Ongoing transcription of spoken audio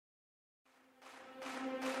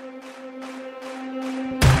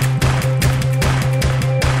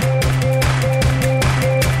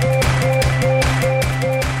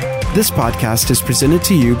This podcast is presented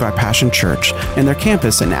to you by Passion Church and their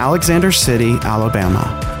campus in Alexander City,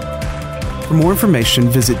 Alabama. For more information,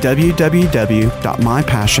 visit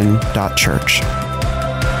www.mypassion.church.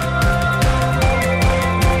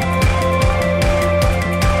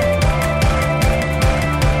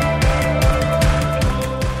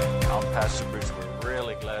 I'm Pastor Bruce. We're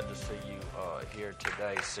really glad to see you here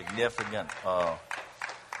today. Significant.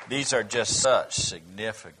 These are just such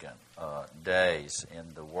significant days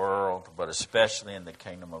in the world, but especially in the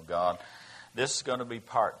kingdom of God. This is going to be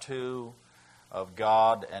part 2 of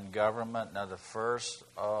God and Government. Now, the first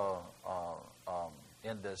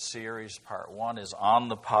in the series, part 1, is on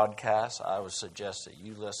the podcast. I would suggest that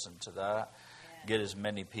you listen to that. Get as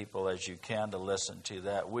many people as you can to listen to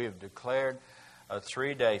that. We have declared a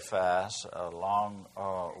 3-day fast along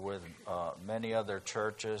with many other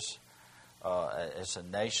churches. It's a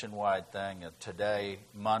nationwide thing. Today,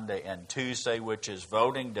 Monday, and Tuesday, which is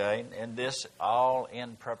voting day, and this all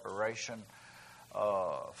in preparation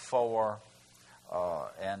for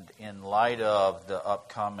and in light of the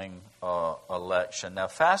upcoming election. Now,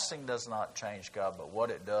 fasting does not change God, but what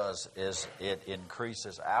it does is it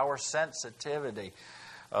increases our sensitivity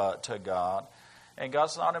to God. And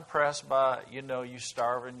God's not impressed by, you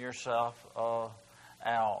starving yourself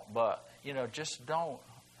out, but, just don't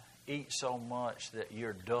eat so much that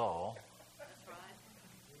you're dull,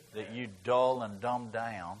 that you dull and dumb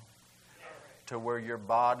down to where your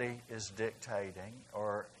body is dictating,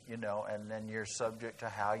 or, and then you're subject to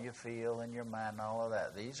how you feel in your mind and all of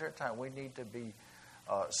that. These are times we need to be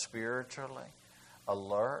spiritually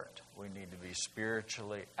alert. We need to be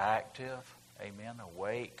spiritually active, amen,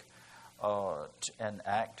 awake and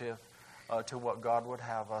active to what God would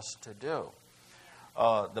have us to do.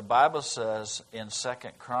 The Bible says in 2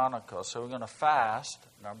 Chronicles, so we're going to fast,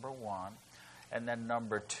 number 1, and then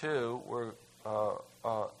number 2,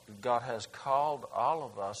 God has called all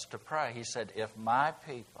of us to pray. He said, if my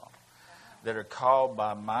people that are called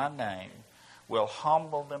by my name will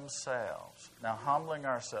humble themselves. Now, humbling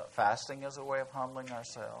ourselves, fasting is a way of humbling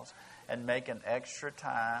ourselves and making extra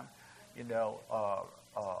time,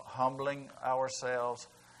 humbling ourselves,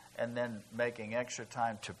 and then making extra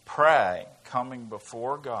time to pray, coming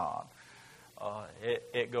before God.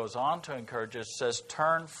 It goes on to encourage us. It says,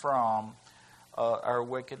 turn from our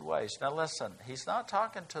wicked ways. Now listen, he's not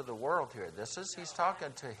talking to the world here. He's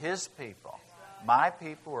talking to his people. My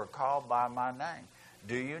people are called by my name.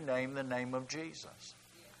 Do you name the name of Jesus?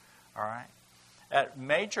 All right? At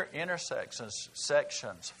major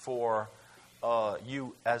sections for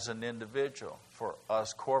you as an individual, for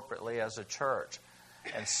us corporately as a church,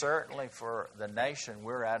 and certainly for the nation,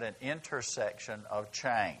 we're at an intersection of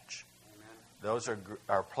change. Those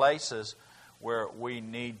are places where we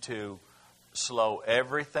need to slow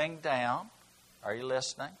everything down. Are you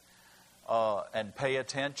listening? And pay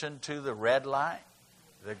attention to the red light,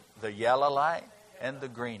 the yellow light, and the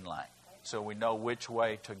green light. So we know which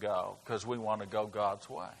way to go, because we want to go God's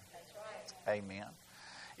way. Amen.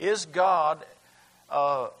 Is God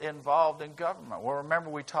involved in government? Well, remember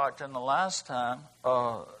we talked in the last time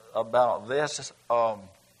about this,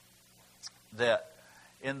 that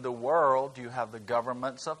in the world you have the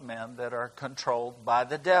governments of men that are controlled by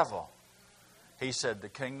the devil. He said the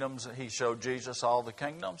kingdoms, he showed Jesus all the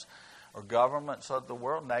kingdoms or governments of the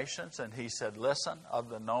world, nations, and he said, listen, of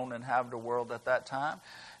the known inhabited world at that time,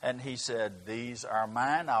 and he said, these are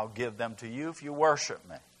mine, I'll give them to you if you worship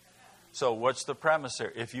me. So what's the premise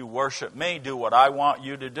here? If you worship me, do what I want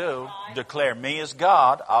you to do, declare me as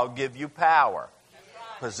God, I'll give you power,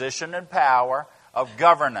 position and power of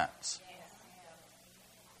governance.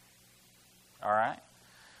 All right?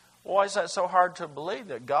 Why is that so hard to believe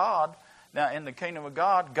that God, now in the kingdom of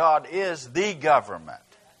God, God is the government.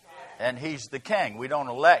 And He's the king. We don't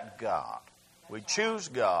elect God. We choose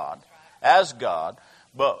God as God,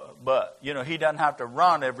 but He doesn't have to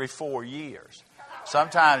run every 4 years.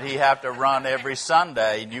 Sometimes He have to run every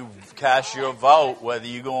Sunday, and you cast your vote whether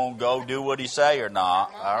you're going to go do what He say or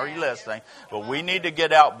not. Are you listening? But we need to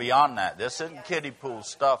get out beyond that. This isn't kiddie pool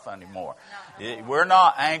stuff anymore. We're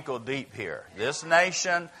not ankle deep here. This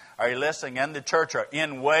nation, are you listening, and the church are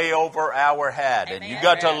in way over our head. And you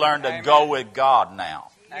got to learn to go with God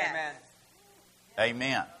now. Amen.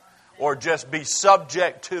 Amen. Or just be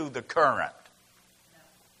subject to the current.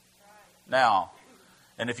 Now,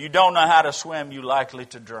 and if you don't know how to swim, you're likely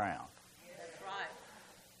to drown. That's right.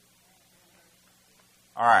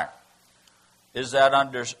 All right. Is that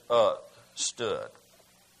understood?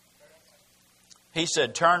 He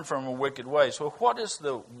said, turn from your wicked ways. Well, what is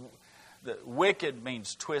the wicked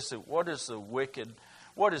means twisted. What is the wicked?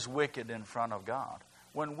 What is wicked in front of God?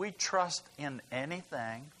 when we trust in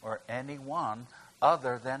anything or anyone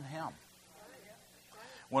other than Him.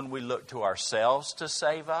 When we look to ourselves to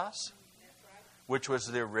save us, which was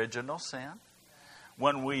the original sin.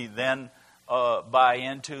 When we then buy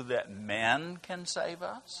into that men can save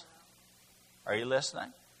us. Are you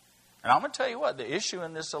listening? And I'm going to tell you what, the issue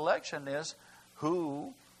in this election is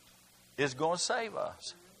who is going to save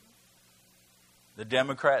us. The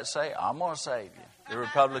Democrats say, I'm going to save you. The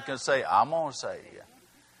Republicans say, I'm going to save you.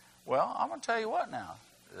 Well, I'm going to tell you what now.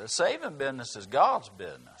 The saving business is God's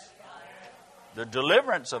business. The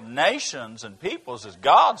deliverance of nations and peoples is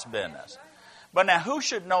God's business. But now, who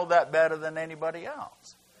should know that better than anybody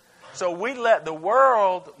else? So we let the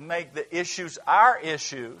world make the issues our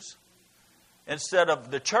issues instead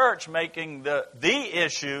of the church making the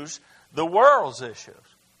issues the world's issues.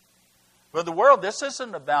 For the world, this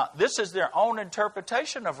is their own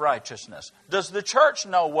interpretation of righteousness. Does the church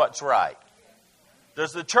know what's right?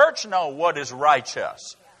 Does the church know what is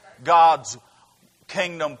righteous? God's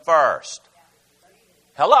kingdom first.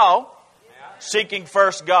 Hello? Seeking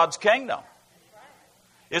first God's kingdom.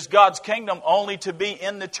 Is God's kingdom only to be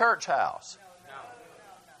in the church house?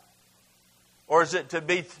 Or is it to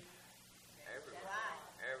be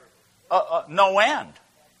no end?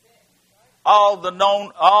 All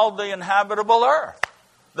the inhabitable earth.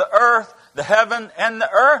 The earth, the heaven, and the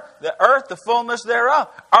earth, the fullness thereof,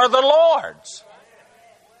 are the Lord's.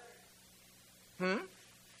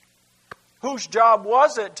 Whose job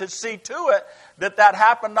was it to see to it that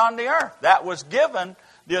happened on the earth? That was given,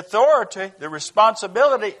 the authority, the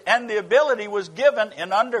responsibility, and the ability was given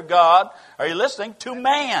in under God, are you listening, to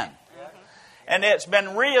man. And it's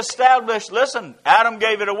been reestablished. Listen, Adam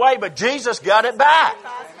gave it away, but Jesus got it back.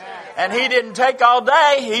 And He didn't take all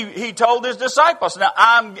day. He told His disciples, now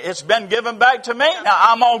it's been given back to me. Now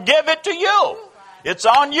I'm going to give it to you. It's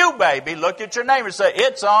on you, baby. Look at your neighbor and say,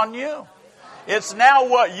 it's on you. It's now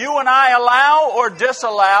what you and I allow or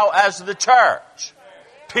disallow as the church.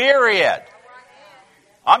 Period.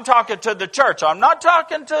 I'm talking to the church. I'm not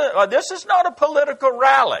talking to, this is not a political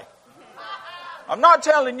rally. I'm not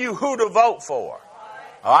telling you who to vote for.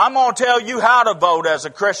 I'm going to tell you how to vote as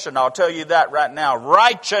a Christian. I'll tell you that right now.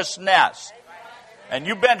 Righteousness. And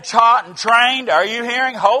you've been taught and trained, are you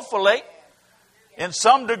hearing? Hopefully, in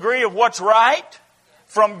some degree of what's right,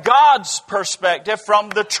 from God's perspective, from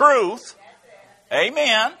the truth.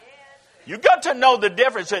 Amen. You got to know the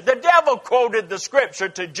difference. The devil quoted the scripture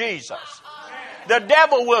to Jesus. The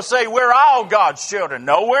devil will say, we're all God's children.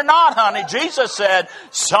 No, we're not, honey. Jesus said,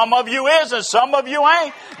 some of you is and some of you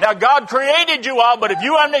ain't. Now, God created you all, but if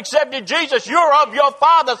you haven't accepted Jesus, you're of your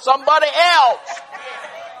father, somebody else.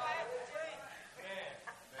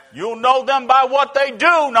 You'll know them by what they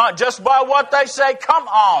do, not just by what they say. Come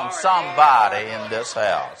on, somebody in this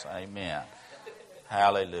house. Amen.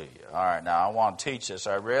 Hallelujah. All right, now I want to teach this.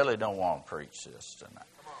 I really don't want to preach this tonight.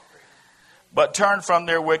 But turn from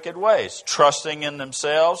their wicked ways, trusting in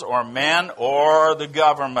themselves or men or the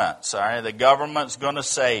governments. All right, the government's going to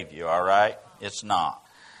save you. All right, it's not.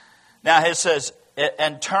 Now it says,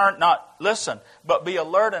 and turn not. Listen, but be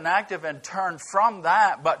alert and active, and turn from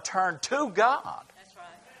that, but turn to God. That's right.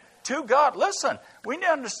 To God. Listen, we need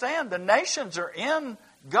to understand the nations are in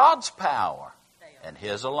God's power and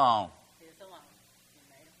His alone.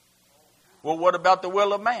 Well, what about the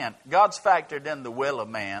will of man? God's factored in the will of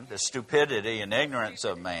man, the stupidity and ignorance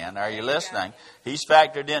of man. Are you listening? He's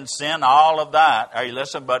factored in sin, all of that. Are you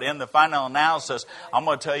listening? But in the final analysis, I'm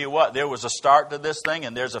going to tell you what, there was a start to this thing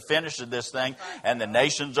and there's a finish to this thing. And the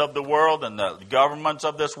nations of the world and the governments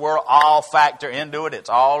of this world all factor into it. It's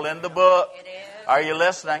all in the book. Are you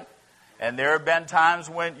listening? And there have been times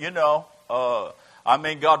when,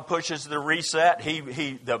 God pushes the reset.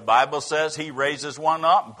 The Bible says He raises one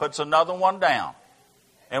up and puts another one down.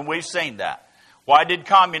 And we've seen that. Why did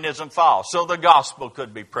communism fall? So the gospel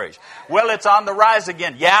could be preached. Well, it's on the rise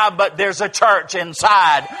again. Yeah, but there's a church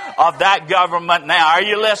inside of that government now. Are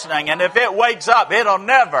you listening? And if it wakes up, it'll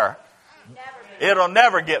never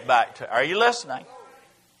get back to. Are you listening?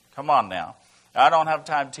 Come on now. I don't have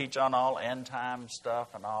time to teach on all end time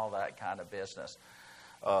stuff and all that kind of business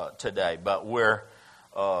today, but we're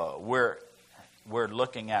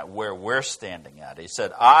looking at where we're standing at. He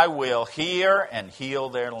said, I will hear and heal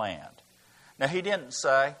their land. Now, He didn't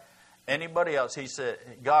say anybody else. He said,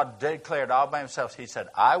 God declared all by Himself. He said,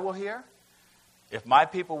 I will hear. If my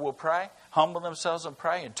people will pray, humble themselves and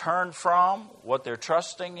pray and turn from what they're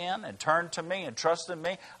trusting in and turn to me and trust in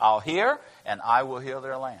me, I'll hear and I will heal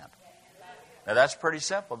their land. Now, that's pretty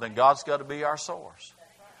simple. Then God's got to be our source.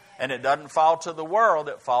 And it doesn't fall to the world,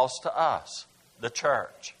 it falls to us, the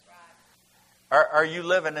church. Are you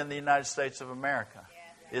living in the United States of America?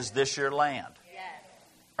 Is this your land?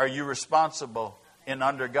 Are you responsible and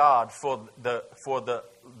under God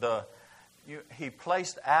He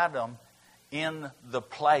placed Adam in the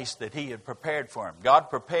place that He had prepared for him. God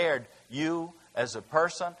prepared you as a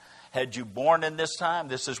person. Had you born in this time,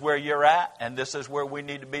 this is where you're at, and this is where we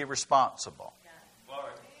need to be responsible.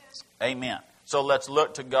 Amen. So let's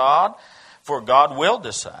look to God, for God will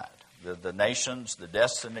decide the nations, the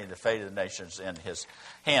destiny, the fate of the nations in His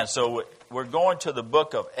hands. So we're going to the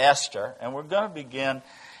book of Esther, and we're going to begin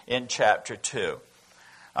in chapter 2.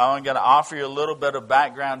 I'm going to offer you a little bit of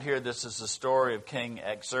background here. This is the story of King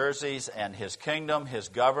Xerxes and his kingdom, his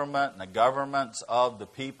government, and the governments of the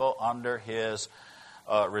people under his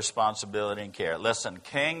responsibility and care. Listen,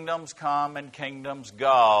 kingdoms come and kingdoms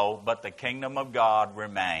go, but the kingdom of God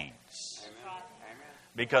remains. Amen.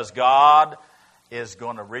 Because God is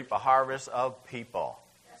going to reap a harvest of people.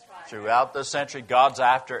 Throughout the century, God's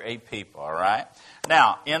after a people, all right?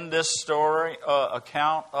 Now, in this story,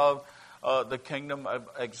 account of the kingdom of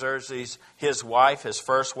Xerxes, his wife, his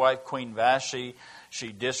first wife, Queen Vashti,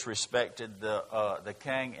 she disrespected the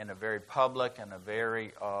king in a very public and a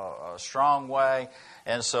very strong way,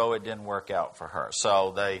 and so it didn't work out for her.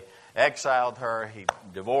 So they exiled her, he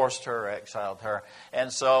divorced her, exiled her,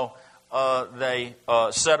 and so they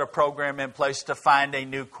set a program in place to find a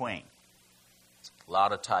new queen. A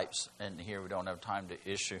lot of types in here. We don't have time to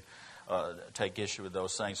take issue with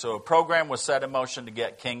those things. So a program was set in motion to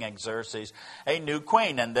get King Xerxes a new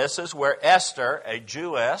queen. And this is where Esther, a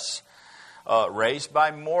Jewess, raised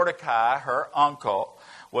by Mordecai, her uncle,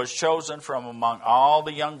 was chosen from among all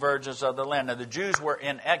the young virgins of the land. Now the Jews were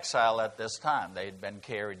in exile at this time. They had been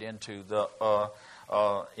carried into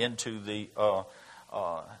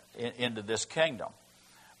this kingdom.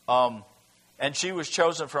 And she was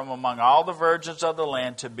chosen from among all the virgins of the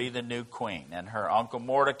land to be the new queen. And her uncle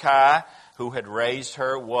Mordecai, who had raised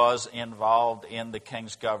her, was involved in the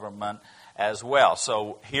king's government as well.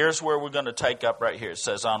 So here's where we're going to take up right here. It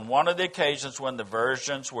says, on one of the occasions when the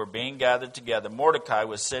virgins were being gathered together, Mordecai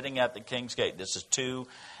was sitting at the king's gate. This is 2,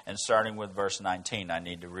 and starting with verse 19. I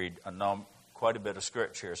need to read quite a bit of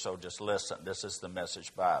scripture here, so just listen. This is the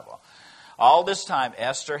Message Bible. All this time,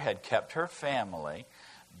 Esther had kept her family,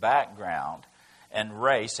 background, and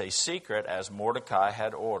race a secret as Mordecai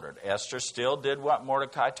had ordered. Esther still did what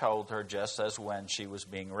Mordecai told her, just as when she was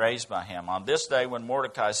being raised by him. On this day, when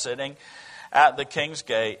Mordecai sitting at the king's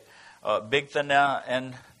gate, Bigthana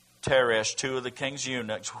and Teresh, 2 of the king's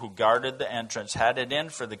eunuchs who guarded the entrance, had it in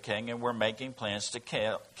for the king and were making plans to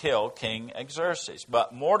kill King Xerxes.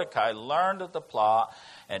 But Mordecai learned of the plot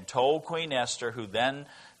and told Queen Esther, who then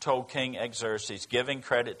told King Xerxes, giving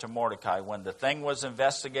credit to Mordecai. When the thing was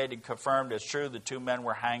investigated, confirmed as true, the 2 men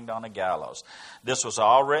were hanged on a gallows. This was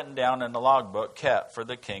all written down in the logbook kept for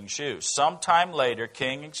the king's use. Sometime later,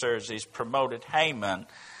 King Xerxes promoted Haman,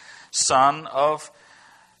 son of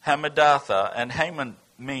Hammedatha, and Haman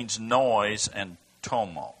means noise and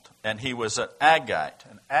tumult. And he was an Agagite.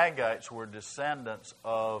 And Agagites were descendants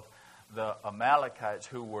of the Amalekites,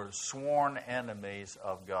 who were sworn enemies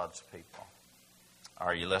of God's people.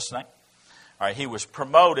 Are you listening? All right, he was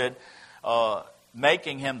promoted,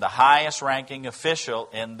 making him the highest ranking official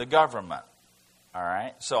in the government. All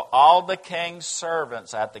right, so all the king's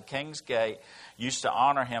servants at the king's gate used to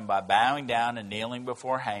honor him by bowing down and kneeling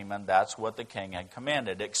before Haman. That's what the king had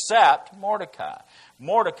commanded, except Mordecai.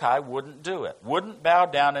 Mordecai wouldn't do it, wouldn't bow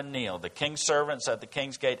down and kneel. The king's servants at the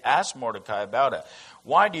king's gate asked Mordecai about it.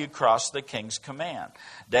 Why do you cross the king's command?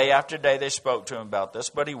 Day after day they spoke to him about this,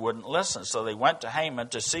 but he wouldn't listen. So they went to Haman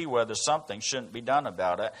to see whether something shouldn't be done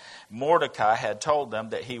about it. Mordecai had told them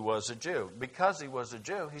that he was a Jew. Because he was a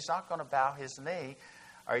Jew, he's not going to bow his knee.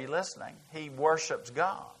 Are you listening? He worships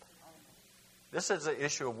God. This is an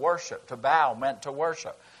issue of worship. To bow meant to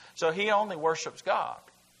worship. So he only worships God.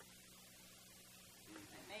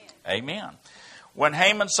 Amen. When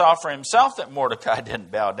Haman saw for himself that Mordecai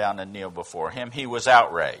didn't bow down and kneel before him, he was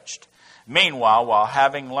outraged. Meanwhile, while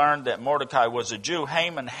having learned that Mordecai was a Jew,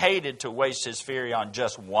 Haman hated to waste his fury on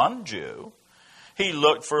just one Jew. He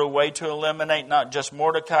looked for a way to eliminate not just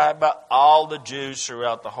Mordecai, but all the Jews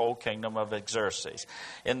throughout the whole kingdom of Xerxes.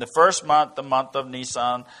 In the first month, the month of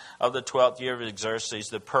Nisan, of the 12th year of Xerxes,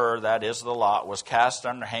 the pur, that is the lot, was cast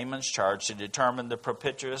under Haman's charge to determine the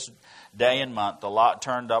propitious day and month. The lot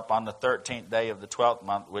turned up on the 13th day of the 12th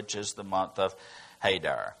month, which is the month of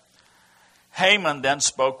Hadar. Haman then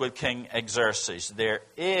spoke with King Xerxes. There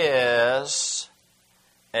is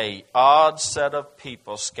an odd set of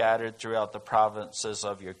people scattered throughout the provinces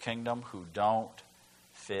of your kingdom who don't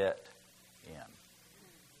fit in.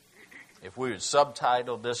 If we would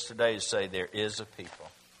subtitle this today to say, there is a people.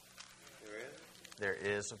 There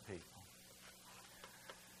is a people.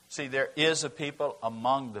 See, there is a people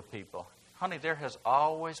among the people. Honey, there has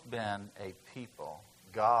always been a people,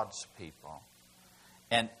 God's people.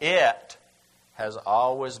 And it has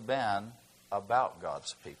always been about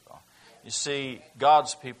God's people. You see,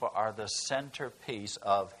 God's people are the centerpiece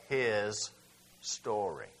of His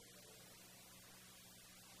story.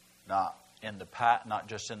 Not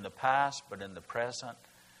just in the past, but in the present.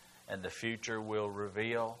 And the future will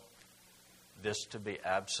reveal this to be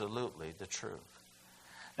absolutely the truth.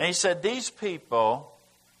 And he said, these people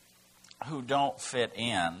who don't fit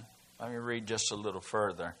in, let me read just a little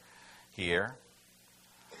further here.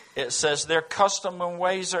 It says their custom and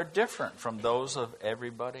ways are different from those of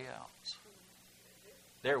everybody else.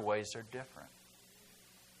 Their ways are different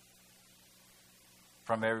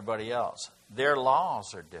from everybody else. Their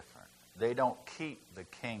laws are different. They don't keep the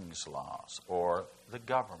king's laws or the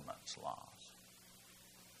government's laws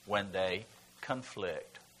when they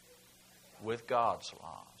conflict with God's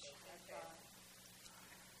laws.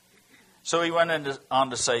 So he went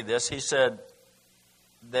on to say this. He said,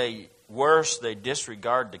 they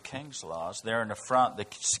disregard the king's laws. They're an affront. The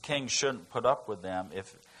king shouldn't put up with them.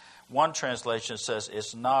 If one translation says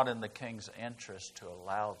it's not in the king's interest to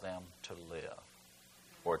allow them to live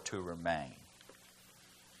or to remain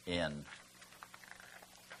in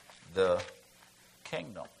the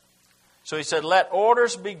kingdom. So he said, let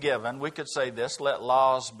orders be given. We could say this, let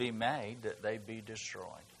laws be made that they be destroyed.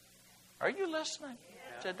 Are you listening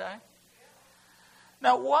today?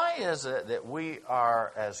 Now, why is it that we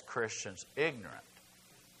are, as Christians, ignorant,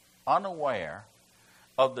 unaware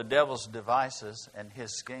of the devil's devices and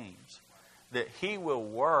his schemes, that he will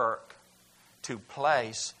work to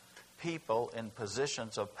place people in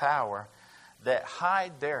positions of power that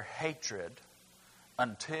hide their hatred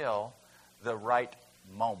until the right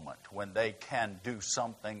moment when they can do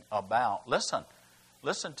something about, listen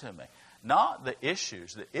to me, not the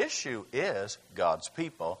issues. The issue is God's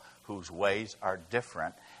people whose ways are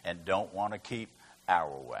different and don't want to keep our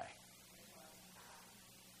way.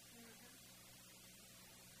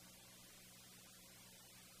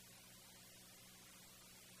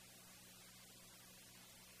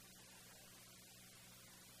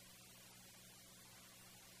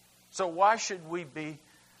 So why should we be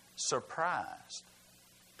surprised?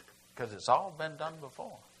 Because it's all been done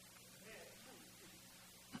before.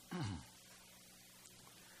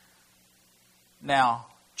 Now,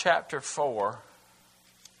 chapter 4,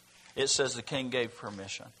 it says the king gave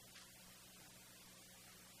permission.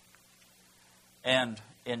 And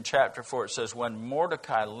in chapter 4 it says, when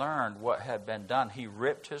Mordecai learned what had been done, he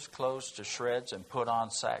ripped his clothes to shreds and put on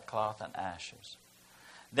sackcloth and ashes.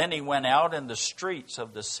 Then he went out in the streets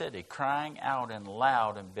of the city, crying out in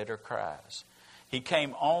loud and bitter cries. He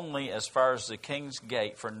came only as far as the king's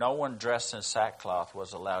gate, for no one dressed in sackcloth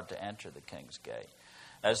was allowed to enter the king's gate.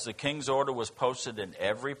 As the king's order was posted in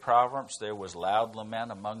every province, there was loud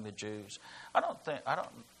lament among the Jews. I don't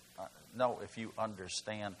know if you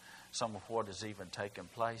understand some of what has even taken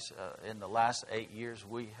place. In the last 8 years,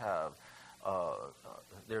 we have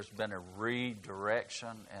there's been a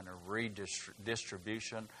redirection and a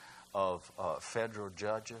redistribution of federal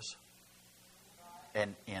judges,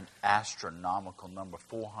 and in astronomical number,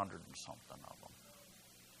 400 and something of them.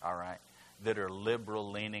 All right, that are liberal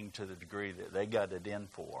leaning to the degree that they got it in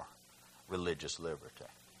for religious liberty.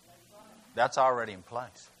 That's already in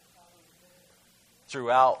place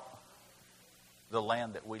throughout the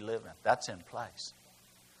land that we live in. That's in place.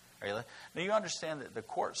 Now you understand that the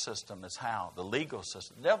court system is how, the legal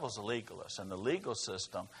system, the devil's a legalist, and the legal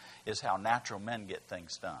system is how natural men get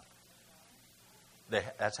things done.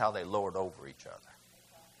 That's how they lord over each other.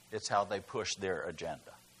 It's how they push their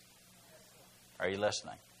agenda. Are you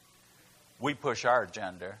listening? We push our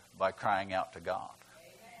agenda by crying out to God.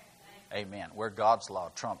 Amen. Where God's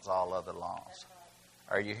law trumps all other laws.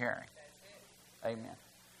 Are you hearing? Amen.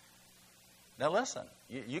 Now listen,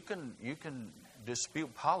 you can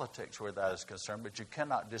dispute politics where that is concerned, but you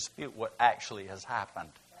cannot dispute what actually has happened.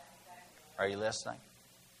 Are you listening?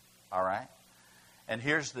 All right? And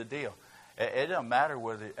here's the deal. It doesn't matter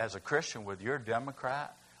whether, as a Christian, whether you're a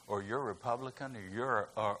Democrat or you're a Republican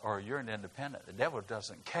or you're an independent. The devil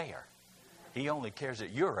doesn't care. He only cares that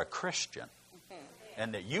you're a Christian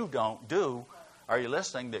and that you don't do, are you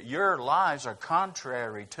listening, that your lives are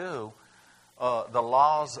contrary to the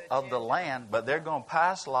laws of the land, but they're going to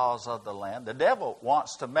pass laws of the land. The devil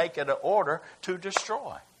wants to make it an order to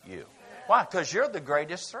destroy you. Why? Because you're the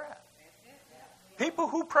greatest threat. People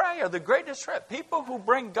who pray are the greatest threat. People who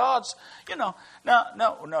bring God's, no,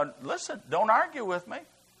 listen, don't argue with me.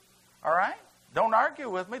 All right? don't argue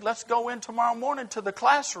with me. Let's go in tomorrow morning to the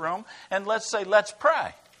classroom and let's say, let's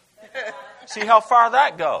pray. See how far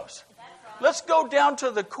that goes. Let's go down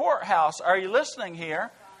to the courthouse. Are you listening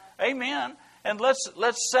here? Amen. And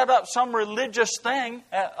let's set up some religious thing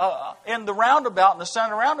in the roundabout, in the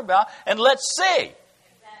center roundabout, and let's see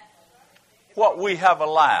what we have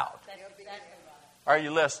allowed. Are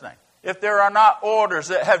you listening? If there are not orders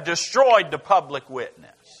that have destroyed the public witness.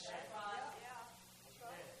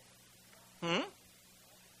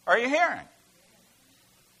 Are you hearing?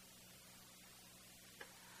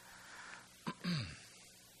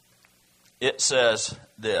 It says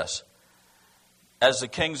this. As the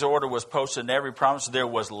king's order was posted in every province, there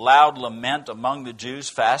was loud lament among the Jews,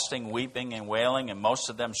 fasting, weeping, and wailing, and most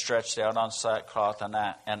of them stretched out on sackcloth and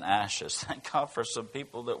ashes. Thank God for some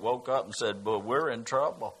people that woke up and said, "But we're in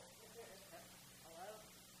trouble."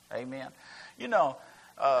 Amen. You know,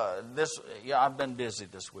 I've been busy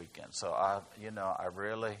this weekend, so I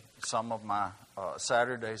really, some of my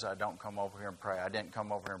Saturdays I don't come over here and pray. I didn't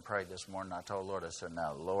come over here and pray this morning. I told the Lord, I said,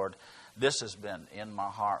 "Now, Lord, this has been in my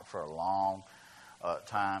heart for a long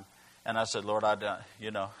time." And I said, "Lord, I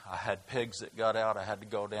had pigs that got out. I had to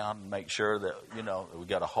go down and make sure that, we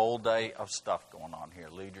got a whole day of stuff going on here,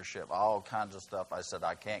 leadership, all kinds of stuff." I said,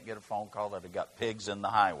 "I can't get a phone call that I got pigs in the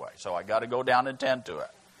highway, so I got to go down and tend to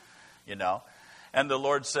it, And the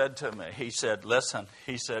Lord said to me, He said, "Listen,"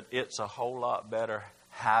 He said, "it's a whole lot better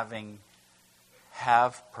have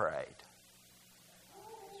prayed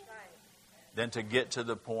than to get to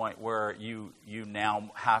the point where you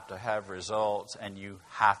now have to have results and you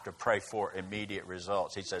have to pray for immediate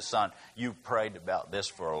results." He says, "Son, you prayed about this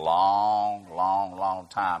for a long, long, long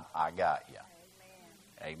time. I got you."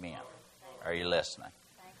 Amen. Are you listening?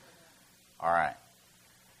 All right.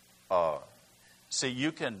 See,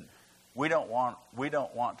 we don't want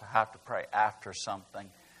to have to pray after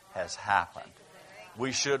something has happened.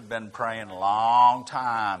 We should have been praying a long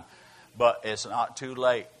time. But it's not too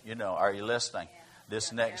late. Are you listening?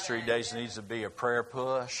 This next 3 days needs to be a prayer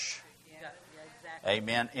push.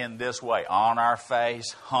 Amen. In this way, on our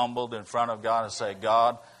face, humbled in front of God and say,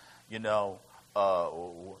 "God, the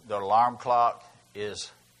alarm clock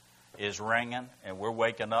is ringing and we're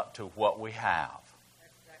waking up to what we have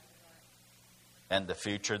and the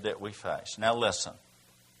future that we face." Now listen.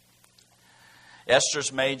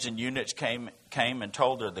 Esther's maids and eunuchs came and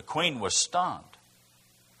told her. The queen was stunned.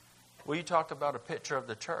 Well, you talk about a picture of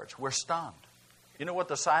the church. We're stunned. You know what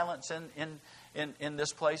the silence in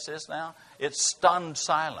this place is now? It's stunned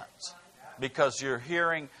silence. Because you're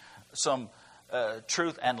hearing some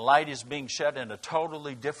truth and light is being shed in a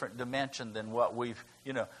totally different dimension than what we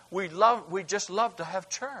just love to have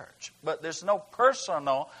church. But there's no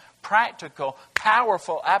personal, practical,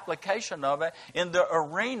 powerful application of it in the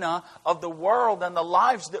arena of the world and the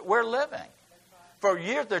lives that we're living. For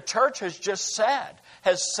years, the church has just sat,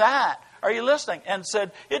 are you listening, and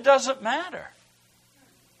said, "It doesn't matter.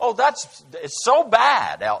 Oh, it's so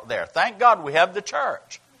bad out there. Thank God we have the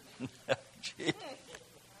church."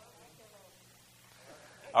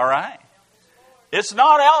 All right? It's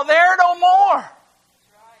not out there no more.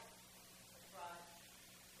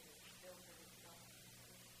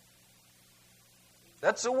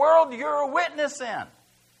 That's the world you're a witness in.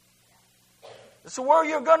 It's the world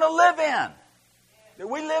you're going to live in. That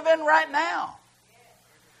we live in right now.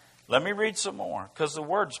 Let me read some more because the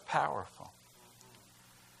word's powerful.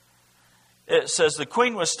 It says the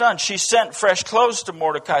queen was stunned. She sent fresh clothes to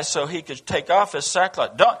Mordecai so he could take off his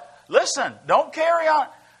sackcloth. Don't carry on.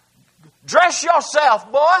 Dress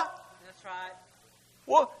yourself, boy. That's right.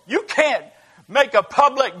 Well, you can't make a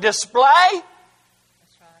public display.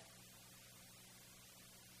 That's right.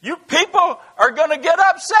 You people are going to get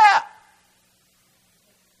upset.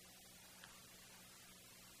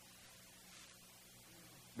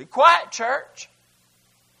 Be quiet, church.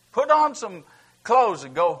 Put on some clothes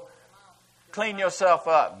and go clean yourself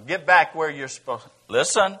up. Get back where you're supposed to.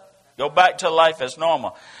 Listen, go back to life as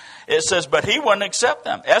normal. It says, but he wouldn't accept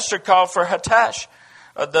them. Esther called for Hatash,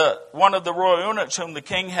 one of the royal eunuchs whom the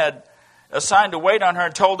king had assigned to wait on her,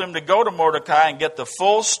 and told him to go to Mordecai and get the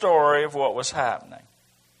full story of what was happening.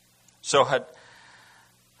 So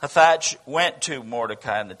Hathach went to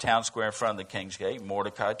Mordecai in the town square in front of the king's gate.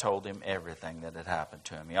 Mordecai told him everything that had happened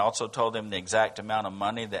to him. He also told him the exact amount of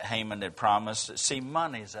money that Haman had promised. See,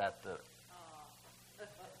 money's at the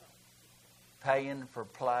paying for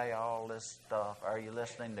play, all this stuff. Are you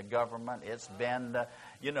listening? The government, it's been,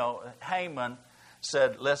 Haman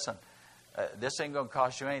said, listen, this ain't going to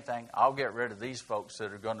cost you anything. I'll get rid of these folks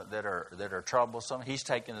that are troublesome. He's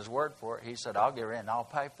taking his word for it. He said, I'll get rid and I'll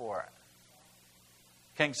pay for it.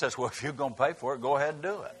 King says, well, if you're going to pay for it, go ahead and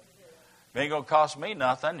do it. It ain't going to cost me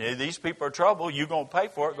nothing. These people are trouble. You're going to pay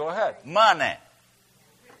for it. Go ahead. Money.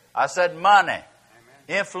 I said money.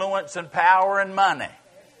 Influence and power and money.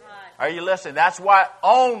 Are you listening? That's why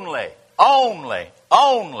only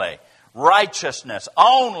righteousness,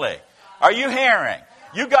 only. Are you hearing?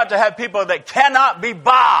 You got to have people that cannot be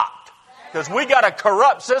bought. Because we got a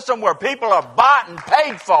corrupt system where people are bought and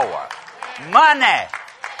paid for. Money.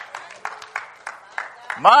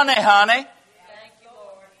 Money, honey.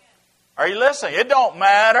 Are you listening? It don't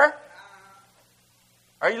matter.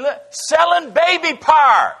 Are you selling baby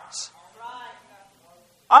parts?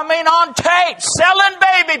 I mean, on tape, selling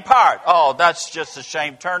baby parts. Oh, that's just a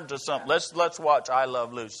shame. Turn to something. Let's watch I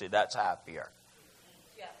Love Lucy. That's happier.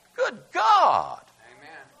 Good God.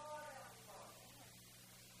 Amen.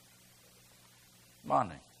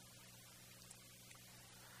 Money.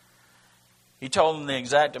 He told them the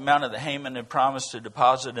exact amount of the Haman had promised to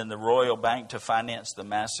deposit in the royal bank to finance the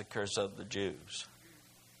massacres of the Jews.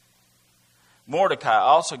 Mordecai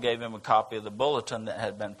also gave him a copy of the bulletin that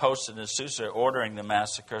had been posted in Susa ordering the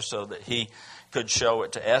massacre so that he could show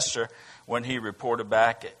it to Esther when he reported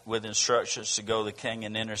back with instructions to go to the king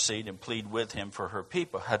and intercede and plead with him for her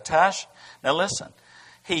people. Hattash, now listen,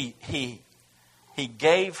 he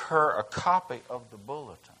gave her a copy of the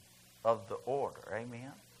bulletin, of the order,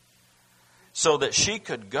 amen, so that she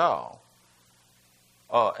could go.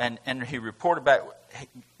 And he reported back,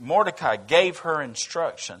 Mordecai gave her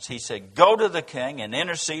instructions. He said, go to the king and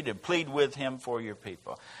intercede and plead with him for your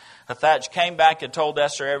people. Hathach came back and told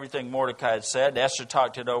Esther everything Mordecai had said. Esther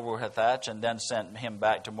talked it over with Hathach and then sent him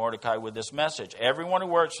back to Mordecai with this message. Everyone who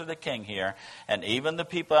works for the king here, and even the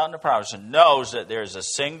people out in the province, knows that there is a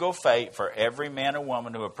single fate for every man or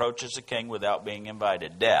woman who approaches the king without being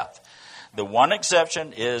invited: death. The one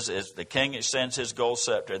exception is the king extends his gold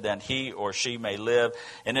scepter, then he or she may live.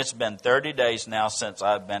 And it's been 30 days now since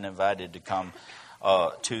I've been invited to come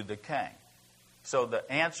to the king. So the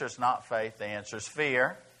answer is not faith, the answer is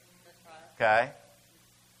fear. Okay?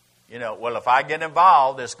 You know, well, if I get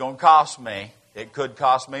involved, it's going to cost me. It could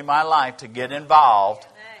cost me my life to get involved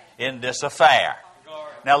in this affair.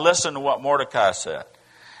 Now listen to what Mordecai said.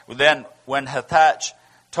 Then when Hathach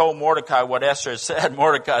told Mordecai what Esther had said,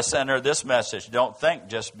 Mordecai sent her this message: don't think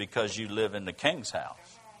just because you live in the king's house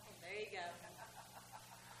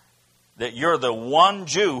that you're the one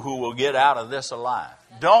Jew who will get out of this alive.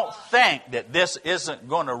 Don't think that this isn't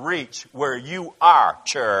going to reach where you are,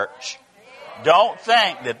 church. Don't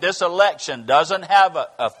think that this election doesn't have an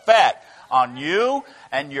effect on you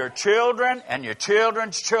and your children and your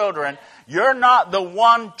children's children. You're not the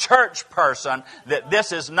one church person that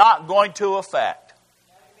this is not going to affect.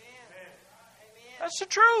 That's the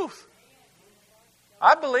truth.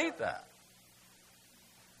 I believe that.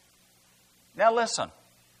 Now listen.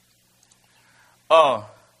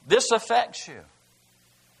 This affects you.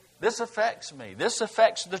 This affects me. This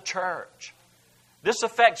affects the church. This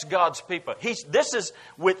affects God's people. This is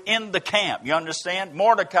within the camp. You understand?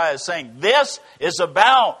 Mordecai is saying this is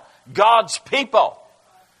about God's people.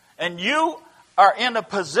 And you are in a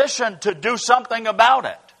position to do something about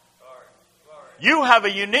it. You have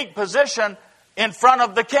a unique position in front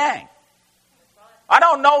of the king. I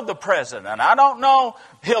don't know the president. I don't know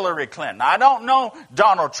Hillary Clinton. I don't know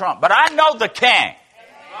Donald Trump. But I know the king.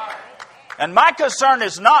 And my concern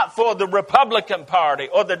is not for the Republican Party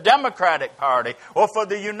or the Democratic Party or for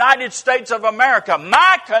the United States of America.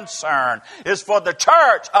 My concern is for the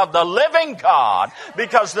church of the living God,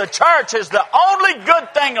 because the church is the only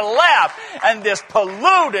good thing left in this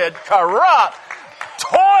polluted, corrupt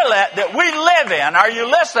toilet that we live in. Are you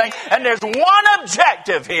listening? And there's one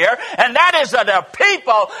objective here, and that is that a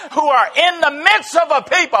people who are in the midst of a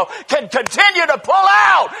people can continue to pull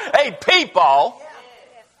out a people.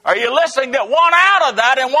 Are you listening? That want out of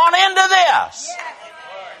that and want into this.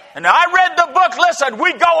 And I read the book. Listen,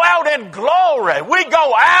 we go out in glory. We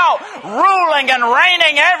go out ruling and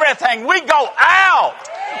reigning everything. We go out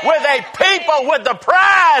with a people with the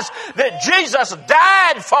prize that Jesus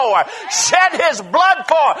died for, shed His blood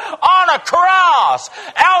for on a cross,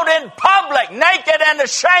 out in public, naked and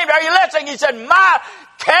ashamed. Are you listening? He said, my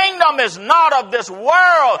kingdom is not of this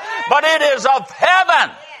world, but it is of heaven.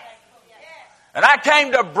 And I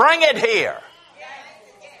came to bring it here.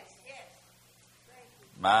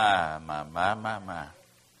 My.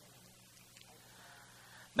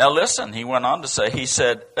 Now listen, he went on to say, he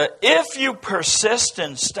said, if you persist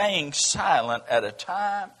in staying silent at a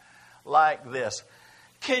time like this,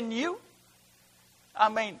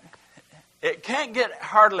 it can't get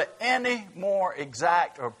hardly any more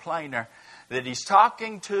exact or plainer that he's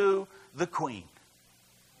talking to the queen.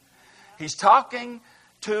 He's talking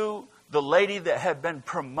to the lady that had been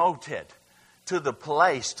promoted to the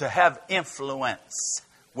place to have influence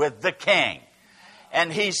with the king.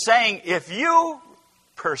 And he's saying, if you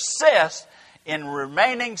persist in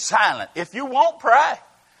remaining silent, if you won't pray,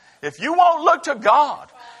 if you won't look to God,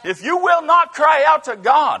 if you will not cry out to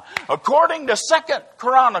God, according to 2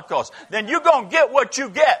 Chronicles, then you're going to get what you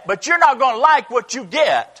get, but you're not going to like what you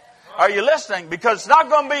get. Are you listening? Because it's not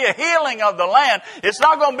going to be a healing of the land. It's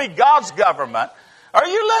not going to be God's government. Are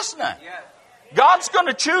you listening? God's going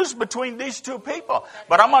to choose between these two people.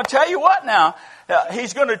 But I'm going to tell you what now.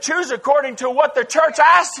 He's going to choose according to what the church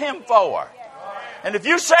asked him for. And if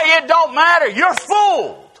you say it don't matter, you're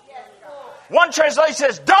fooled. One translation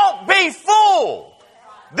says, don't be fooled.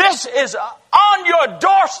 This is on your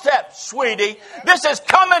doorstep, sweetie. This is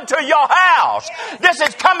coming to your house. This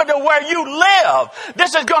is coming to where you live.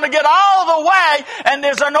 This is going to get all the way, and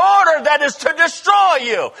there's an order that is to destroy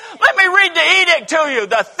you. Let me read the edict to you.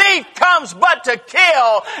 The thief comes but to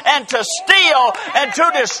kill and to steal and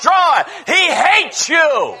to destroy. He hates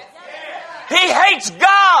you. He hates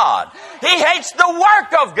God. He hates the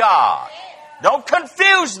work of God. Don't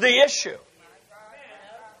confuse the issue.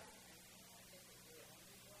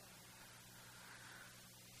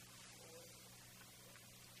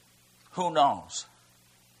 Who knows?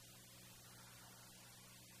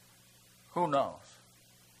 Who knows?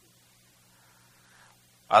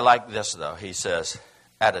 I like this, though. He says,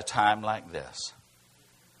 at a time like this.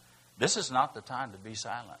 This is not the time to be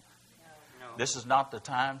silent. No. This is not the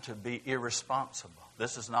time to be irresponsible.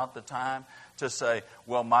 This is not the time to say,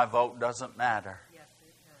 well, my vote doesn't matter. Yes,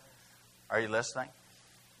 it does. Are you listening?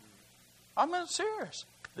 I'm being serious.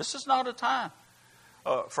 This is not a time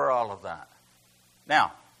for all of that.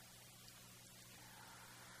 Now,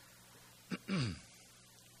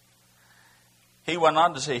 he went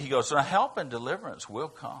on to say, he goes, now help and deliverance will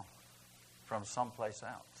come from someplace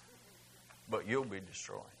else, but you'll be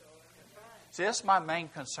destroyed. See, that's my main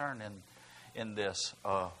concern in this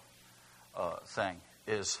thing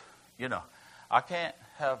is, I can't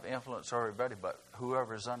have influence over everybody, but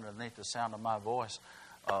whoever is underneath the sound of my voice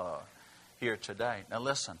here today. Now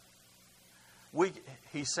listen,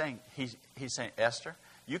 he's saying, Esther,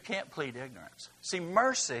 you can't plead ignorance. See,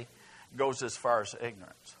 mercy goes as far as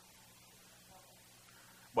ignorance.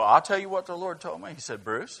 Well, I'll tell you what the Lord told me. He said,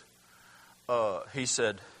 Bruce, he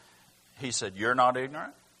said, you're not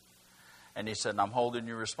ignorant. And he said, I'm holding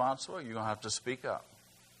you responsible. You're going to have to speak up.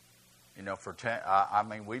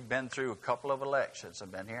 We've been through a couple of elections.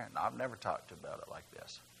 I've been here, and I've never talked about it like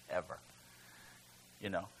this, ever.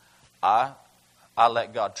 I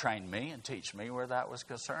let God train me and teach me where that was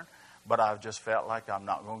concerned. But I've just felt like I'm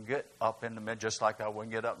not going to get up in the middle, just like I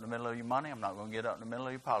wouldn't get up in the middle of your money. I'm not going to get up in the middle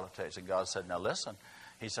of your politics. And God said, now listen.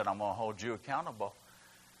 He said, I'm going to hold you accountable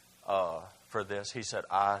for this. He said,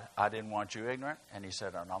 I didn't want you ignorant. And he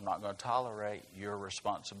said, and I'm not going to tolerate your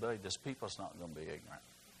responsibility. This people's not going to be ignorant.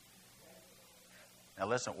 Now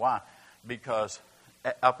listen, why? Because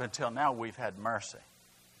up until now, we've had mercy.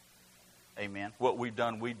 Amen. What we've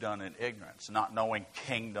done in ignorance, not knowing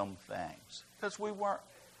kingdom things. Because we weren't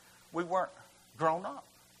grown up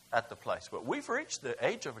at the place. But we've reached the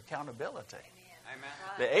age of accountability. Amen.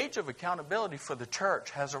 The age of accountability for the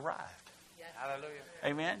church has arrived. Yes. Hallelujah.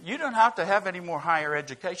 Amen. You don't have to have any more higher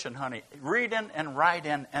education, honey. Reading and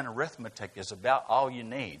writing and arithmetic is about all you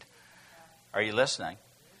need. Are you listening?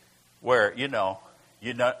 Where, you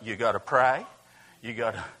got to pray. You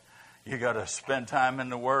got to spend time in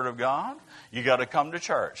the Word of God. You got to come to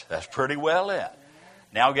church. That's pretty well it.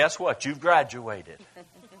 Now guess what? You've graduated.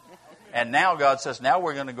 And now God says, now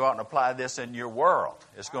we're going to go out and apply this in your world.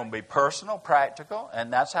 It's going to be personal, practical,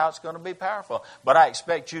 and that's how it's going to be powerful. But I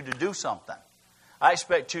expect you to do something. I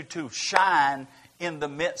expect you to shine in the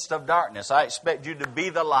midst of darkness. I expect you to be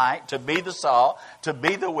the light, to be the salt, to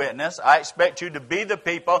be the witness. I expect you to be the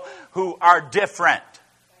people who are different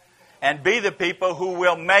and be the people who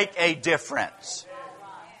will make a difference.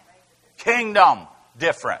 Kingdom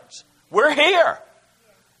difference. We're here.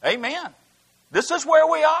 Amen. This is where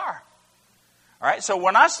we are. All right, so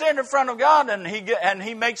when I stand in front of God and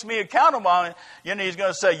He makes me accountable, He's going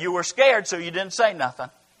to say, you were scared, so you didn't say nothing.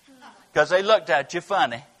 Because they looked at you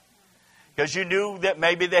funny. Because you knew that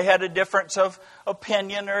maybe they had a difference of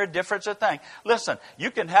opinion or a difference of thing. Listen, you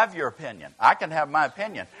can have your opinion. I can have my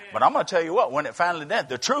opinion. But I'm going to tell you what, when it finally does,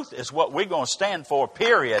 the truth is what we're going to stand for,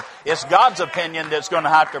 period. It's God's opinion that's going to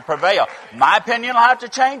have to prevail. My opinion will have to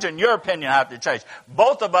change and your opinion will have to change.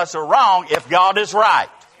 Both of us are wrong if God is right.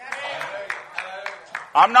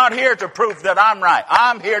 I'm not here to prove that I'm right.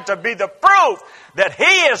 I'm here to be the proof that He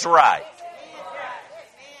is right.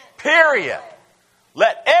 Period.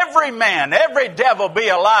 Let every man, every devil be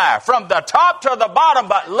a liar, from the top to the bottom,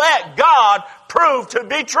 but let God prove to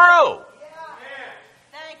be true.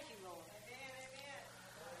 Thank you, Lord.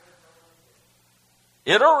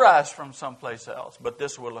 It'll rise from someplace else, but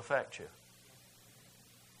this will affect you.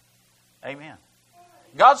 Amen.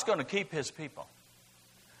 God's going to keep His people.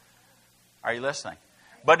 Are you listening?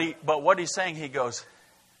 But what He's saying, He goes,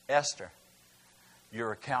 Esther,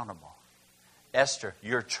 you're accountable. Esther,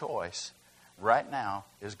 your choice right now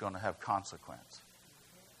is going to have consequence.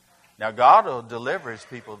 Now, God will deliver His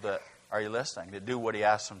people that, are you listening, that do what He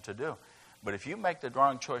asks them to do. But if you make the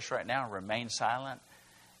wrong choice right now and remain silent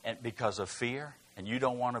and because of fear, and you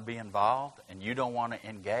don't want to be involved, and you don't want to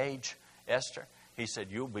engage, Esther, He said,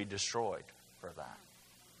 you'll be destroyed for that.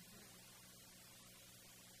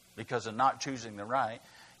 Because of not choosing the right,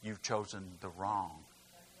 you've chosen the wrong.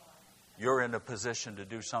 You're in a position to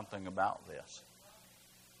do something about this.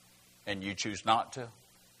 And you choose not to.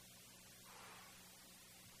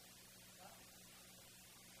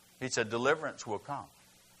 He said deliverance will come.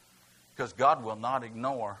 Because God will not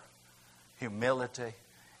ignore humility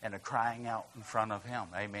and a crying out in front of Him.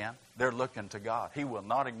 Amen. They're looking to God. He will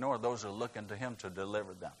not ignore those who are looking to Him to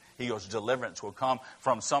deliver them. He goes, deliverance will come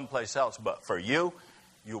from someplace else. But for you,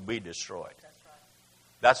 you'll be destroyed.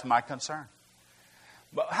 That's my concern.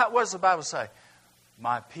 But what does the Bible say?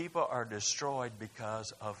 My people are destroyed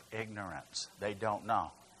because of ignorance. They don't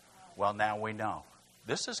know. Well, now we know.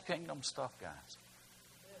 This is kingdom stuff, guys.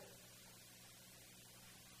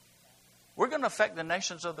 We're going to affect the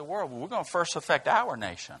nations of the world. We're going to first affect our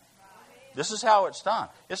nation. This is how it's done.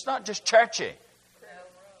 It's not just churchy.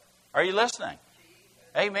 Are you listening?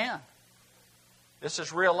 Amen. This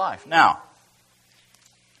is real life. Now,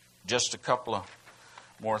 just a couple of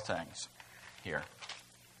more things here.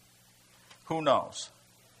 Who knows?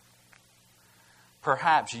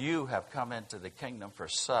 Perhaps you have come into the kingdom for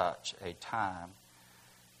such a time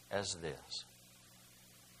as this.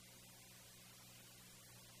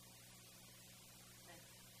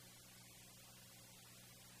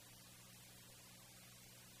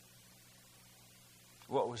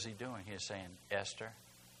 What was He doing? He was saying, Esther,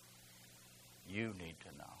 you need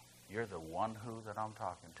to know. You're the one who that I'm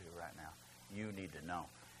talking to right now. You need to know.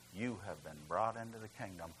 You have been brought into the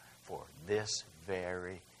kingdom for this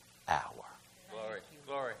very hour. Glory,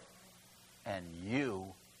 glory. And you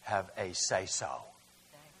have a say-so.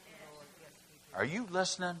 Are you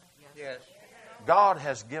listening? Yes. God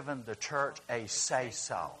has given the church a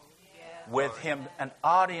say-so. With Him, an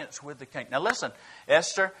audience with the king. Now listen,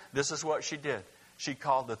 Esther, this is what she did. She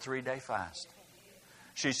called the 3-day fast.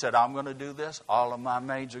 She said, I'm going to do this. All of my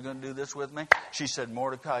maids are going to do this with me. She said,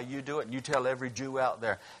 Mordecai, you do it. And you tell every Jew out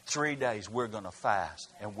there, 3 days we're going to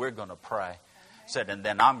fast and we're going to pray. Said, and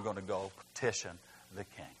then I'm going to go petition the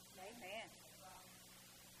king.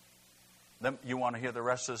 Amen. You want to hear the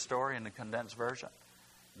rest of the story in the condensed version?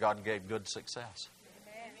 God gave good success.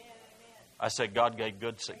 Amen. I said God gave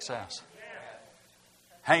good success.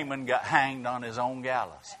 Haman got hanged on his own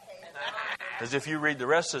gallows. As if you read the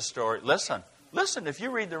rest of the story, listen, if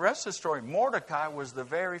you read the rest of the story, Mordecai was the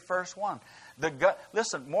very first one.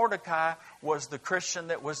 Listen, Mordecai was the Christian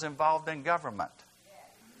that was involved in government.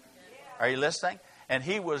 Are you listening? And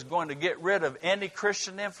he was going to get rid of any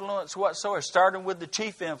Christian influence whatsoever, starting with the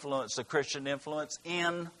chief influence, the Christian influence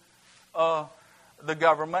in the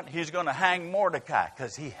government. He's going to hang Mordecai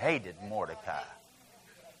because he hated Mordecai.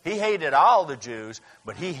 He hated all the Jews,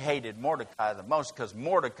 but he hated Mordecai the most because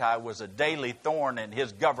Mordecai was a daily thorn in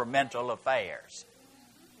his governmental affairs.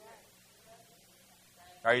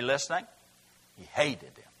 Are you listening? He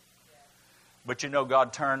hated him. But you know,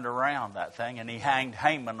 God turned around that thing and He hanged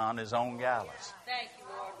Haman on his own gallows. Thank you,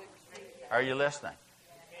 Lord. We receive that. Are you listening?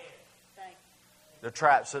 Thank you. The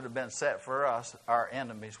traps that have been set for us, our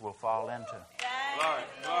enemies will fall into. Glory,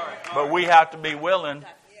 glory. But we have to be willing.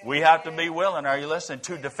 We have to be willing, are you listening,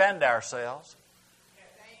 to defend ourselves.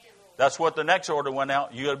 That's what the next order went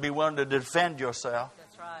out. You got to be willing to defend yourself.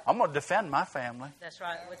 That's right. I'm going to defend my family. That's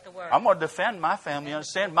right, with the word. I'm going to defend my family. You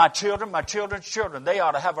understand? My children, my children's children, they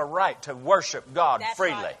ought to have a right to worship God That's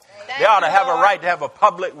freely. right. They ought to Thank have you, a Lord. right to have a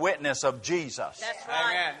public witness of Jesus That's right.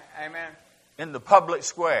 Amen, amen. in the public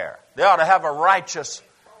square. They ought to have a righteous...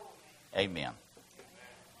 Amen.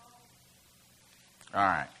 All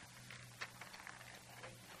right.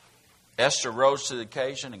 Esther rose to the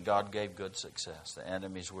occasion and God gave good success. The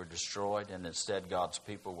enemies were destroyed and instead God's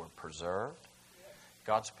people were preserved.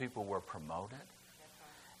 God's people were promoted.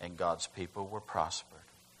 And God's people were prospered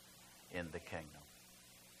in the kingdom.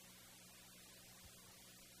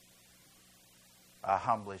 I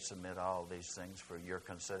humbly submit all these things for your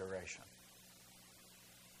consideration.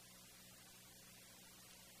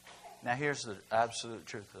 Now, here's the absolute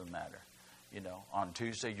truth of the matter. You know, on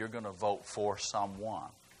Tuesday, you're going to vote for someone.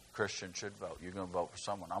 Christians should vote. You're going to vote for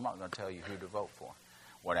someone. I'm not going to tell you who to vote for.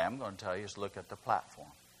 What I am going to tell you is look at the platform.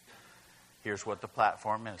 Here's what the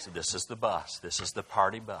platform is. This is the bus. This is the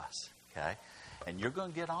party bus. Okay? And you're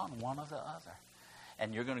going to get on one or the other.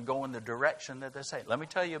 And you're going to go in the direction that they say. Let me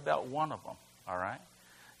tell you about one of them. All right?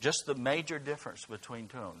 Just the major difference between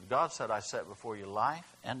two of them. God said, I set before you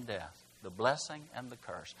life and death, the blessing and the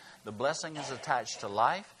curse. The blessing is attached to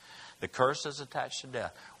life. The curse is attached to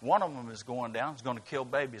death. One of them is going down. It's going to kill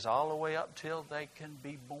babies all the way up till they can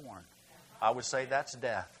be born. I would say that's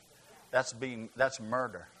death. That's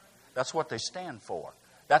murder. That's what they stand for.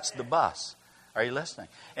 That's the bus. Are you listening?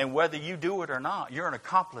 And whether you do it or not, you're an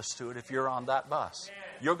accomplice to it if you're on that bus.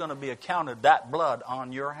 You're going to be accounted that blood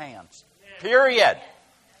on your hands. Period.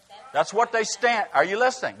 That's what they stand. Are you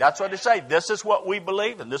listening? That's what they say. This is what we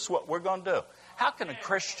believe and this is what we're going to do. How can a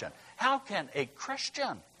Christian?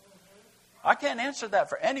 I can't answer that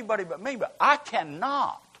for anybody but me, but I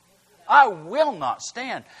cannot. I will not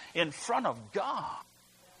stand in front of God.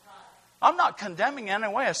 I'm not condemning in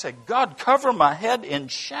any way. I say, God, cover my head in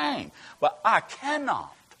shame. But I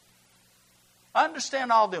cannot. I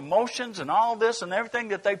understand all the emotions and all this and everything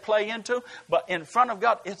that they play into, but in front of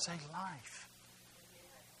God, it's a life.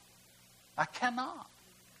 I cannot.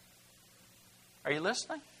 Are you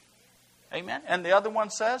listening? Amen. And the other one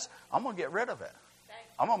says, I'm going to get rid of it.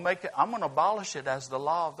 I'm going to abolish it as the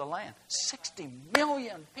law of the land. 60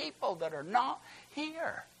 million people that are not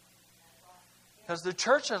here. Because the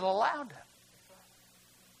church has allowed it.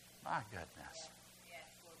 My goodness.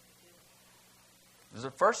 It was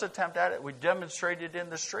the first attempt at it. We demonstrated in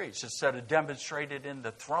the streets instead of demonstrated in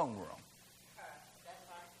the throne room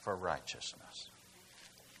for righteousness.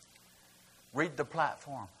 Read the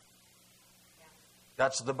platform.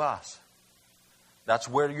 That's the bus. That's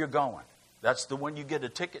where you're going. That's the one you get a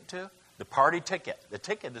ticket to. The party ticket. The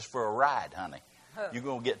ticket is for a ride, honey. You're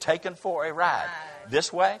going to get taken for a ride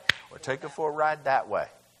this way or taken for a ride that way.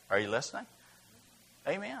 Are you listening?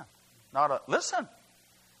 Amen. Listen.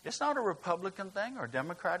 It's not a Republican thing or a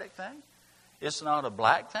Democratic thing. It's not a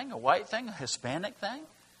black thing, a white thing, a Hispanic thing.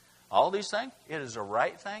 All these things. It is a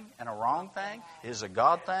right thing and a wrong thing. It is a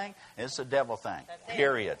God thing. And it's a devil thing.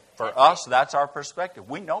 Period. For us, that's our perspective.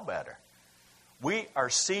 We know better. We are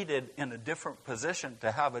seated in a different position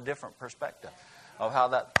to have a different perspective of how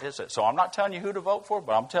that is it. So I'm not telling you who to vote for,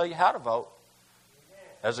 but I'm telling you how to vote.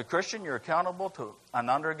 As a Christian, you're accountable to and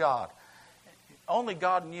under God. Only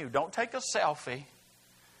God and you. Don't take a selfie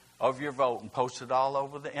of your vote and post it all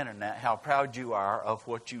over the internet how proud you are of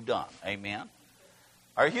what you've done. Amen?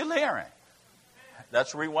 Are you hearing?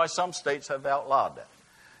 That's the reason why some states have outlawed that.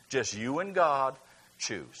 Just you and God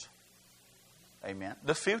choose. Amen?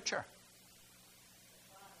 The future.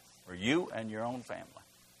 For you and your own family.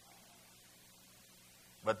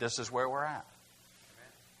 But this is where we're at.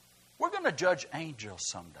 We're going to judge angels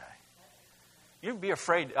someday. You can be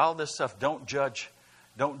afraid all this stuff. Don't judge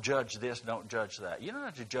this, don't judge that. You don't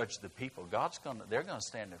have to judge the people. They're going to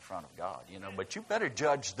stand in front of God, but you better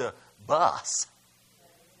judge the bus.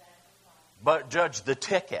 But judge the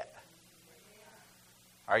ticket.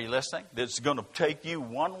 Are you listening? It's going to take you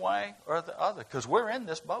one way or the other because we're in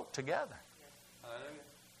this boat together.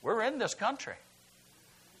 We're in this country.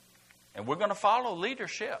 And we're going to follow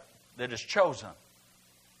leadership that is chosen.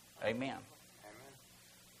 Amen.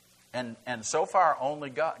 And so far, only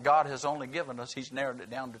God has only given us, He's narrowed it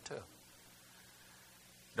down to 2.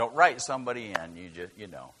 Don't write somebody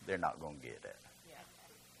in, they're not going to get it.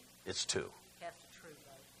 It's 2.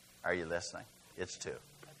 Are you listening? It's 2.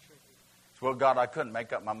 Well, God, I couldn't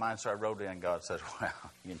make up my mind, so I wrote it in. God said,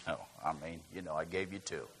 well, I gave you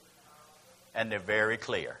 2. And they're very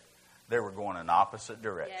clear. They were going in opposite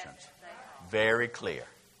directions. Very clear.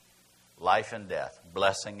 Life and death.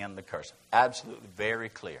 Blessing and the curse. Absolutely very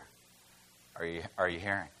clear. Are you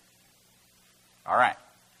hearing? All right.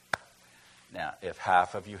 Now, if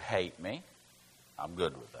half of you hate me, I'm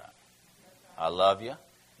good with that. I love you,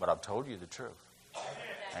 but I've told you the truth.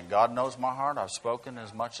 And God knows my heart. I've spoken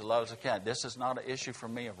as much love as I can. This is not an issue for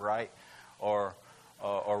me of right or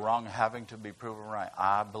wrong having to be proven right.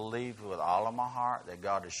 I believe with all of my heart that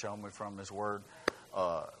God has shown me from His Word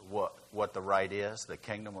what the right is, the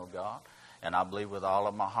kingdom of God. And I believe with all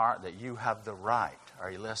of my heart that you have the right,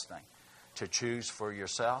 are you listening, to choose for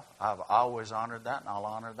yourself. I've always honored that, and I'll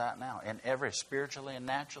honor that now. And spiritually and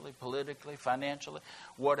naturally, politically, financially,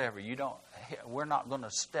 whatever. We're not going to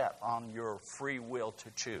step on your free will to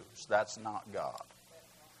choose. That's not God.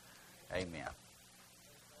 Amen.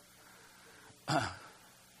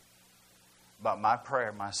 But my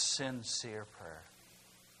prayer, my sincere prayer,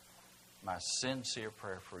 my sincere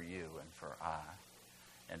prayer for you and for I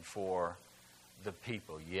and for the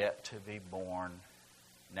people yet to be born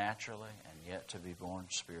naturally and yet to be born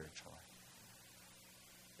spiritually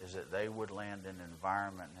is that they would land in an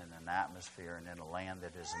environment and an atmosphere and in a land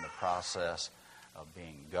that is in the process of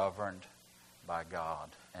being governed by God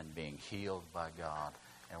and being healed by God,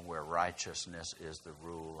 and where righteousness is the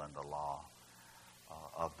rule and the law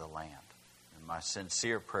of the land. And my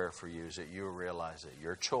sincere prayer for you is that you realize that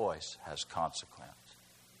your choice has consequence.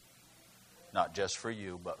 Not just for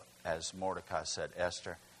you, but as Mordecai said,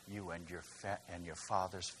 Esther, you and your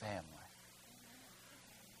father's family.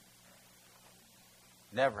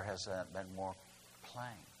 Never has that been more plain.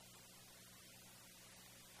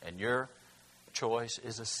 And your choice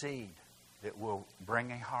is a seed that will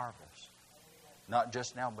bring a harvest. Not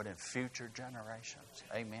just now, but in future generations.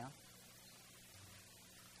 Amen?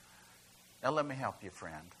 Now let me help you,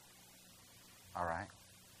 friend. All right?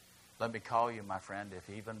 Let me call you my friend if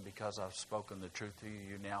even because I've spoken the truth to you,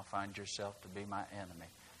 you now find yourself to be my enemy.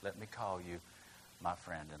 Let me call you my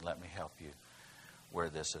friend and let me help you where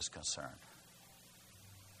this is concerned.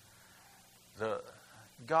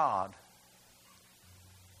 God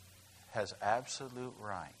has absolute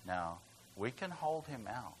right. Now, we can hold him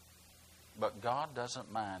out, but God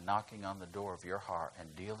doesn't mind knocking on the door of your heart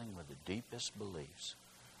and dealing with the deepest beliefs,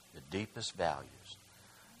 the deepest values,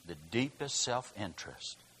 the deepest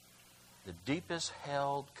self-interest, the deepest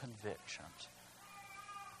held convictions,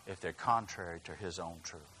 if they're contrary to his own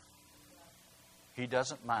truth. He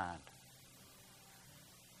doesn't mind.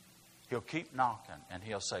 He'll keep knocking and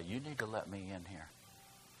he'll say, you need to let me in here.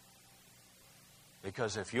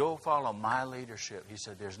 Because if you'll follow my leadership, he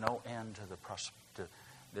said, there's no end to the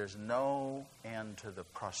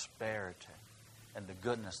prosperity and the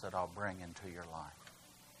goodness that I'll bring into your life.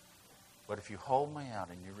 But if you hold me out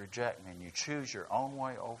and you reject me and you choose your own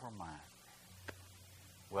way over mine,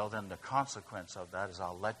 well, then the consequence of that is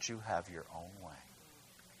I'll let you have your own way.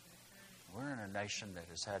 We're in a nation that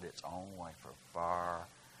has had its own way for far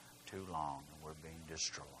too long, and we're being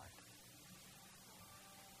destroyed.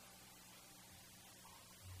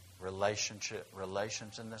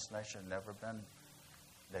 Relations in this nation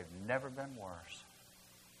they've never been worse.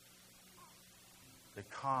 The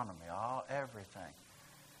economy, everything.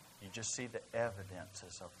 You just see the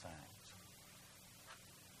evidences of things.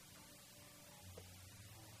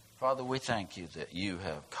 Father, we thank you that you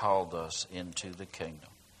have called us into the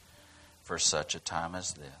kingdom for such a time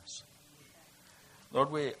as this.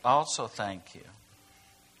 Lord, we also thank you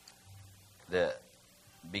that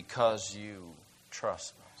because you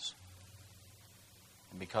trust us,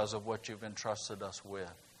 and because of what you've entrusted us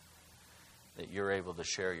with, that you're able to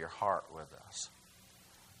share your heart with us.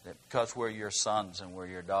 That because we're your sons and we're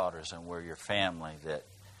your daughters and we're your family, that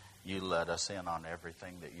you let us in on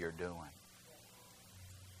everything that you're doing.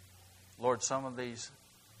 Lord, some of these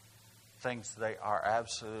things, they are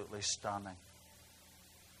absolutely stunning.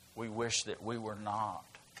 We wish that we were not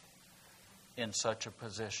in such a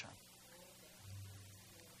position.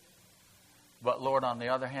 But Lord, on the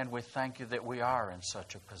other hand, we thank you that we are in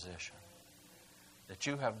such a position. That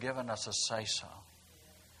you have given us a say-so.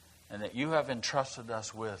 And that you have entrusted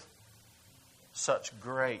us with such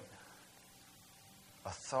great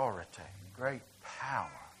authority, great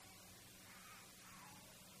power.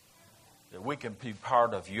 That we can be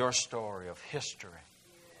part of your story of history.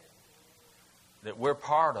 That we're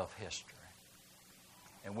part of history.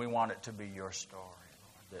 And we want it to be your story,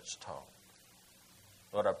 Lord, that's told.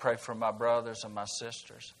 Lord, I pray for my brothers and my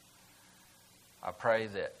sisters. I pray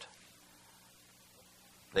that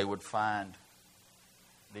they would find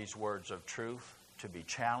these words of truth to be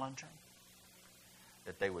challenging.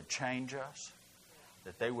 That they would change us.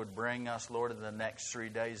 That they would bring us, Lord, in the next 3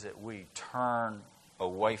 days that we turn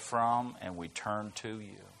away from and we turn to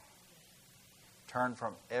you. Turn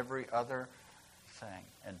from every other thing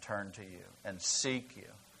and turn to you and seek you,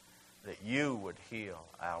 that you would heal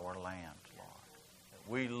our land, Lord. That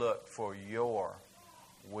we look for your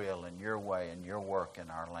will and your way and your work in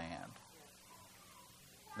our land.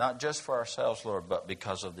 Not just for ourselves, Lord, but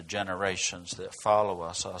because of the generations that follow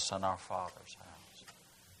us and our Father's house.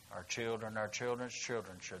 Our children's children,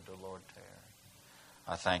 should the Lord tarry.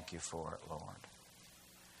 I thank you for it, Lord.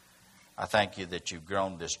 I thank you that you've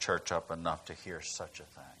grown this church up enough to hear such a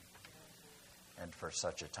thing. And for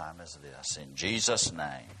such a time as this. In Jesus'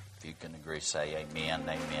 name, if you can agree, say amen,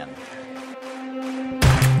 amen.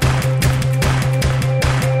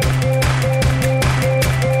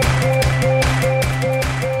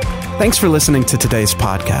 Thanks for listening to today's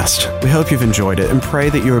podcast. We hope you've enjoyed it and pray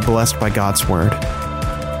that you are blessed by God's Word.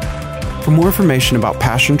 For For more information about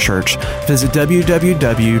Passion Church, visit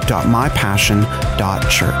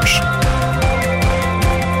www.mypassion.church.